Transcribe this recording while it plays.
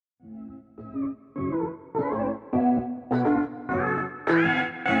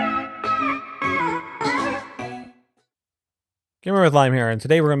Gamer with Lyme here, and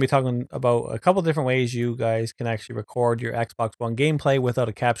today we're going to be talking about a couple different ways you guys can actually record your Xbox One gameplay without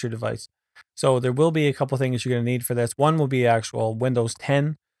a capture device. So there will be a couple things you're going to need for this. One will be actual Windows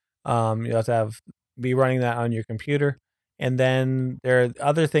 10. You'll have to be running that on your computer. And then there are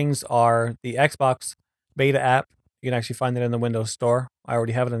other things are the Xbox beta app. You can actually find it in the Windows Store. I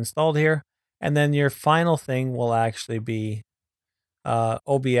already have it installed here. And then your final thing will actually be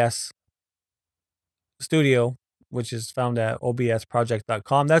OBS Studio, which is found at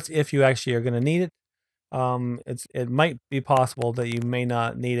obsproject.com. That's if you actually are going to need it. It might be possible that you may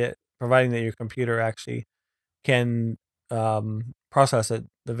not need it, providing that your computer actually can process the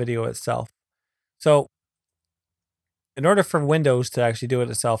video itself. So in order for Windows to actually do it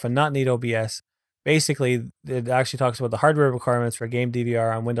itself and not need OBS, basically it actually talks about the hardware requirements for game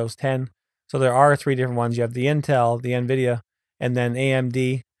DVR on Windows 10. So there are 3 different ones. You have the Intel, the NVIDIA, and then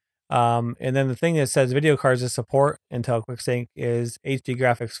AMD. And then the thing that says video cards that support Intel QuickSync is HD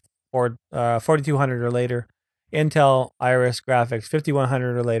graphics for 4200 or later, Intel Iris graphics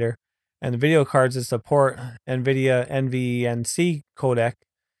 5100 or later, and the video cards that support NVIDIA NVENC codec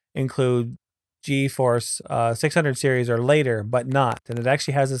include GeForce 600 series or later, but not. And it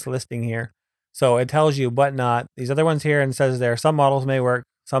actually has this listing here. So it tells you, but not. These other ones here, and says there some models may work,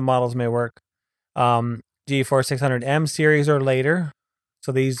 some models may work. GeForce 600M series or later.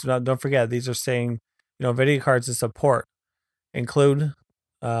 So these, don't forget, these are saying, video cards to support include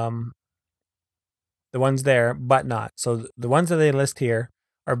the ones there, but not. So the ones that they list here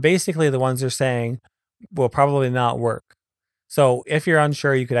are basically the ones they're saying will probably not work. So if you're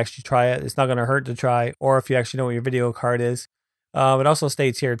unsure, you could actually try it. It's not going to hurt to try, or if you actually know what your video card is. It also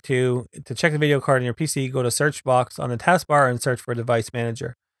states here too, to check the video card on your PC, go to search box on the taskbar and search for device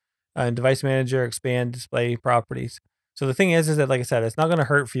manager. Device manager, expand display properties. So the thing is that, like I said, it's not going to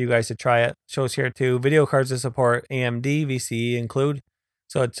hurt for you guys to try it. It shows here too, video cards that support AMD, VCE include.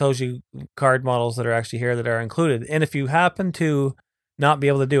 So it tells you card models that are actually here that are included. And if you happen to not be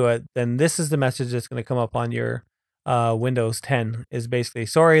able to do it, then this is the message that's going to come up on your Windows 10 is basically,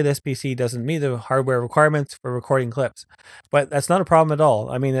 sorry, this PC doesn't meet the hardware requirements for recording clips. But that's not a problem at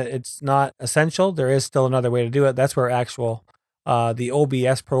all. I mean, it's not essential. There is still another way to do it. That's where actual the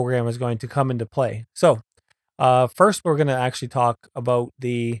OBS program is going to come into play. So first, we're going to actually talk about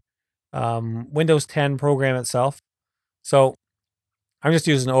the Windows 10 program itself. So I'm just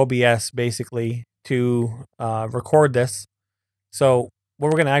using OBS basically to record this. So what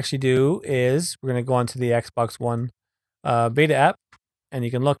we're going to actually do is we're going to go onto the Xbox One beta app, and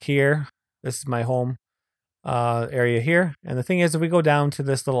you can look here. This is my home area here. And the thing is, if we go down to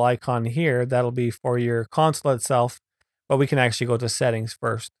this little icon here, that'll be for your console itself, but we can actually go to settings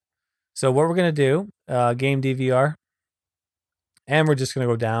first. So what we're going to do, game DVR, and we're just going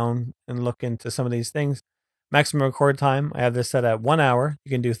to go down and look into some of these things. Maximum record time, I have this set at 1 hour.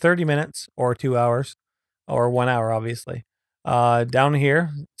 You can do 30 minutes or 2 hours, or 1 hour, obviously. Down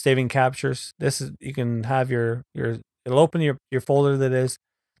here, saving captures. This is, you can have it'll open your folder that is.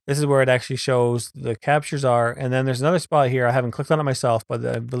 This is where it actually shows the captures are. And then there's another spot here. I haven't clicked on it myself, but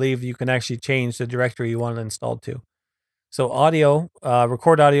I believe you can actually change the directory you want it installed to. So audio,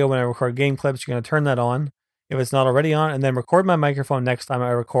 record audio when I record game clips, you're going to turn that on if it's not already on, and then record my microphone next time I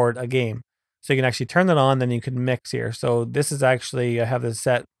record a game. So you can actually turn that on, then you can mix here. So this is actually, I have this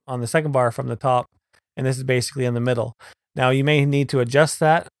set on the second bar from the top, and this is basically in the middle. Now you may need to adjust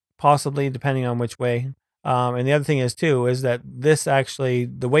that, possibly, depending on which way. And the other thing is too, is that this actually,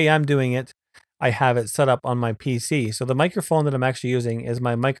 the way I'm doing it, I have it set up on my PC. So the microphone that I'm actually using is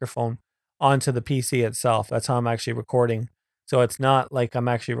my microphone onto the PC itself. That's how I'm actually recording. So it's not like I'm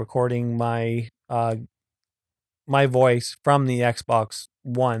actually recording my my voice from the Xbox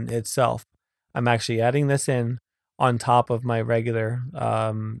One itself. I'm actually adding this in on top of my regular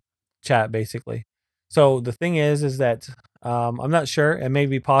chat, basically. So the thing is that I'm not sure. It may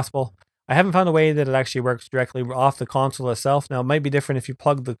be possible. I haven't found a way that it actually works directly off the console itself. Now, it might be different if you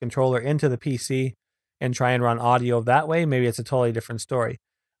plug the controller into the PC and try and run audio that way. Maybe it's a totally different story.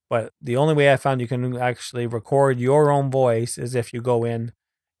 But the only way I found you can actually record your own voice is if you go in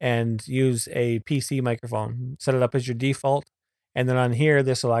and use a PC microphone. Set it up as your default. And then on here,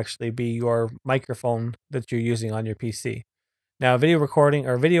 this will actually be your microphone that you're using on your PC. Now, video recording,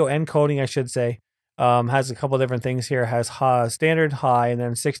 or video encoding, I should say, has a couple different things here. It has standard, high, and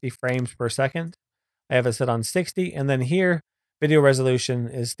then 60 frames per second. I have it set on 60. And then here, video resolution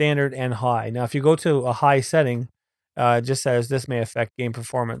is standard and high. Now, if you go to a high setting, it just says this may affect game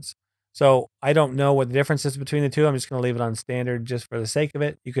performance. So I don't know what the difference is between the two. I'm just going to leave it on standard just for the sake of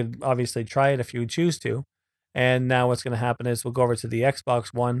it. You could obviously try it if you choose to. And now what's going to happen is we'll go over to the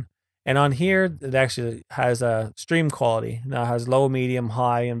Xbox One. And on here, it actually has a stream quality. Now it has low, medium,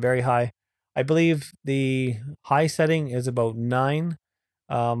 high, and very high. I believe the high setting is about 9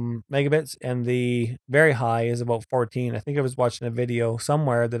 megabits, and the very high is about 14. I think I was watching a video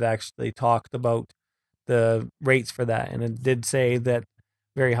somewhere that actually talked about the rates for that, and it did say that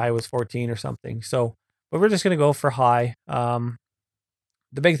very high was 14 or something. So, but we're just going to go for high. The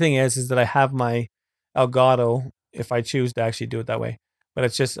big thing is that I have my Elgato if I choose to actually do it that way. But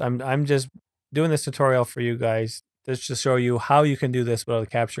it's just I'm just doing this tutorial for you guys just to show you how you can do this without a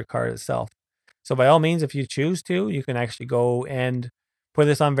capture card itself. So by all means, if you choose to, you can actually go and put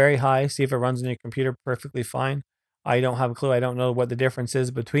this on very high, see if it runs on your computer perfectly fine. I don't have a clue. I don't know what the difference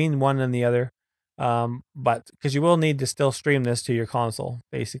is between one and the other. But because you will need to still stream this to your console,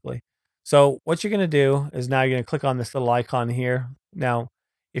 basically. So what you're going to do is now you're going to click on this little icon here. Now,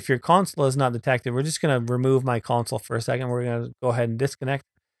 if your console is not detected, we're just going to remove my console for a second. We're going to go ahead and disconnect.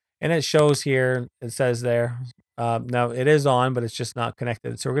 And it shows here, it says there, now it is on, but it's just not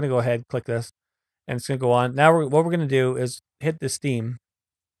connected. So we're going to go ahead, click this, and it's going to go on. Now what we're going to do is hit the Steam,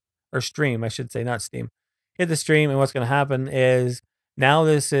 or stream, I should say, not Steam. Hit the stream, and what's going to happen is now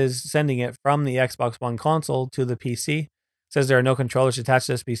this is sending it from the Xbox One console to the PC. It says there are no controllers attached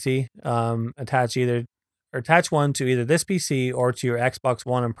to this PC. Attach one to either this PC or to your Xbox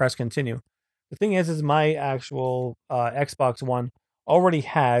One and press continue. The thing is my actual Xbox One already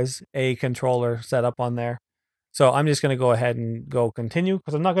has a controller set up on there. So I'm just going to go ahead and go continue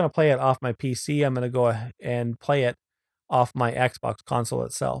because I'm not going to play it off my PC. I'm going to go ahead and play it off my Xbox console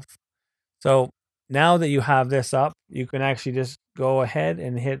itself. So now that you have this up, you can actually just go ahead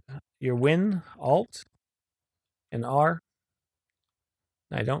and hit your Win, Alt, and R.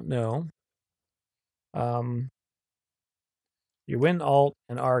 I don't know. Your Win, Alt,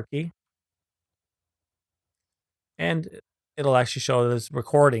 and R key. And it'll actually show this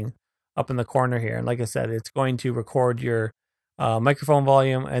recording up in the corner here. And like I said, it's going to record your microphone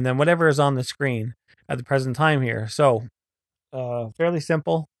volume and then whatever is on the screen at the present time here. So fairly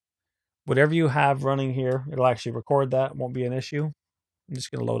simple. Whatever you have running here, it'll actually record that. It won't be an issue. I'm just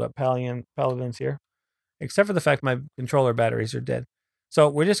going to load up Paladins here. Except for the fact my controller batteries are dead. So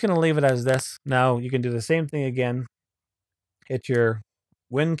we're just going to leave it as this. Now you can do the same thing again. Hit your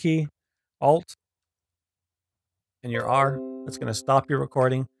Win key, Alt, and your R. That's going to stop your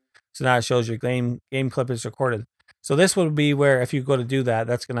recording. So now it shows your game clip is recorded. So this would be where if you go to do that,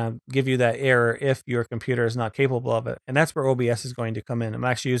 that's going to give you that error if your computer is not capable of it. And that's where OBS is going to come in. I'm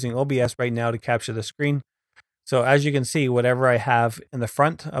actually using OBS right now to capture the screen. So as you can see, whatever I have in the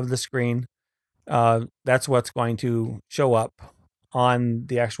front of the screen, that's what's going to show up on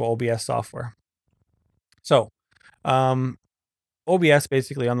the actual OBS software. So OBS,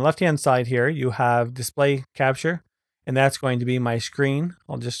 basically on the left-hand side here, you have display capture, and that's going to be my screen.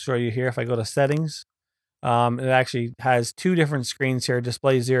 I'll just show you here. If I go to settings, it actually has two different screens here,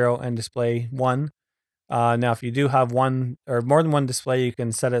 display 0 and display 1. Now, if you do have one or more than one display, you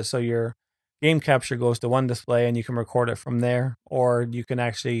can set it so your game capture goes to one display and you can record it from there, or you can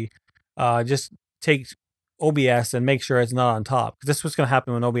actually just take OBS and make sure it's not on top. Because this is what's going to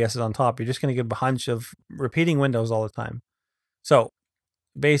happen when OBS is on top. You're just going to get a bunch of repeating windows all the time. So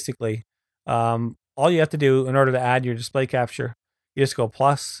basically, all you have to do in order to add your display capture, you just go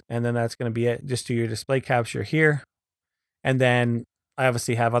plus, and then that's going to be it. Just do your display capture here. And then I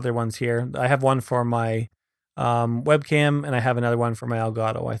obviously have other ones here. I have one for my webcam, and I have another one for my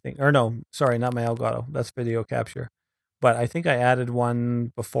Elgato, I think. Or no, sorry, not my Elgato. That's video capture. But I think I added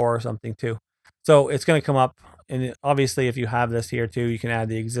one before or something too. So it's going to come up, and obviously if you have this here too, you can add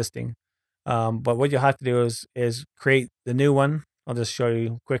the existing. But what you'll have to do is create the new one. I'll just show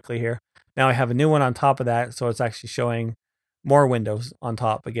you quickly here. Now I have a new one on top of that, so it's actually showing more windows on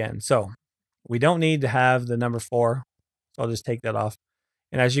top again. So we don't need to have the number 4. So I'll just take that off.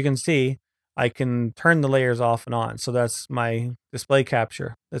 And as you can see, I can turn the layers off and on. So that's my display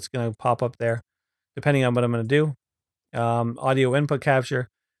capture. That's going to pop up there, depending on what I'm going to do. Audio input capture.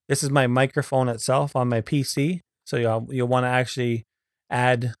 This is my microphone itself on my PC. So you'll want to actually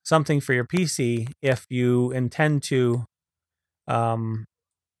add something for your PC if you intend to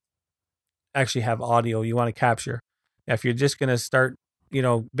actually have audio you want to capture. If you're just going to start,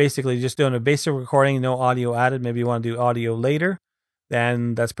 basically just doing a basic recording, no audio added, maybe you want to do audio later,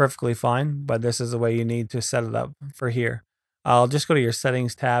 then that's perfectly fine. But this is the way you need to set it up for here. I'll just go to your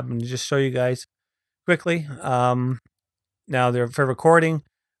settings tab and just show you guys quickly. Now for recording,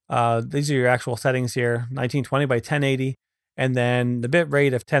 these are your actual settings here, 1920 by 1080. and then the bit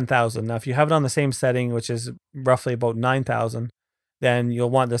rate of 10,000. Now, if you have it on the same setting, which is roughly about 9,000, then you'll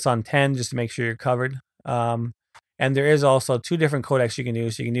want this on 10 just to make sure you're covered. And there is also 2 different codecs you can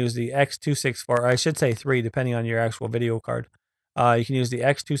use. You can use the X264, or I should say 3, depending on your actual video card. You can use the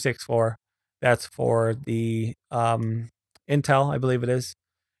X264. That's for the Intel, I believe it is.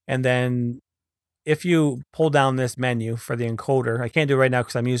 And then if you pull down this menu for the encoder, I can't do it right now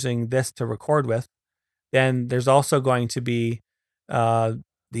because I'm using this to record with, then there's also going to be the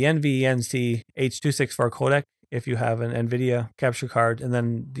NVENC H264 codec if you have an NVIDIA capture card, and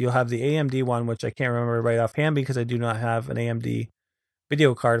then you'll have the AMD one, which I can't remember right offhand because I do not have an AMD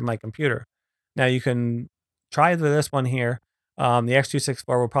video card in my computer. Now you can try this one here. The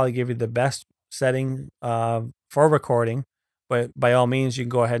X264 will probably give you the best setting for recording, but by all means, you can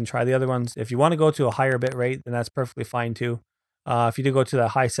go ahead and try the other ones. If you want to go to a higher bit rate, then that's perfectly fine too. If you do go to that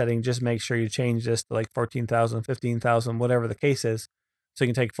high setting, just make sure you change this to like 14,000, 15,000, whatever the case is, so you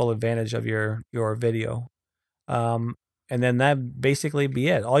can take full advantage of your video. And then that basically be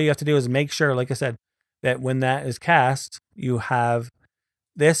it. All you have to do is make sure, like I said, that when that is cast, you have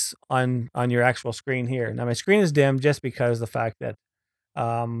this on your actual screen here. Now my screen is dim just because the fact that,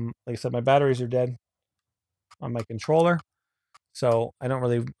 like I said, my batteries are dead on my controller. So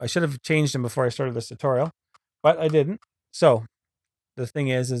I should have changed them before I started this tutorial, but I didn't. So the thing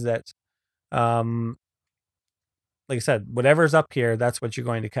is that, like I said, whatever's up here, that's what you're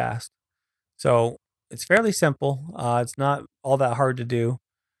going to cast. So it's fairly simple. It's not all that hard to do.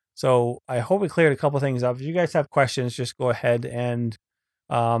 So I hope we cleared a couple things up. If you guys have questions, just go ahead and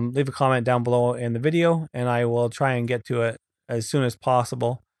leave a comment down below in the video, and I will try and get to it as soon as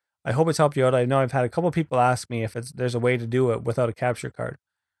possible. I hope it's helped you out. I know I've had a couple people ask me if there's a way to do it without a capture card.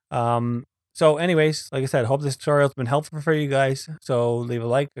 So anyways, like I said, hope this tutorial has been helpful for you guys. So leave a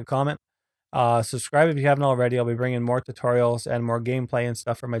like, a comment, subscribe if you haven't already. I'll be bringing more tutorials and more gameplay and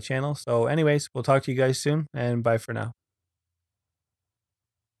stuff for my channel. So anyways, we'll talk to you guys soon, and bye for now.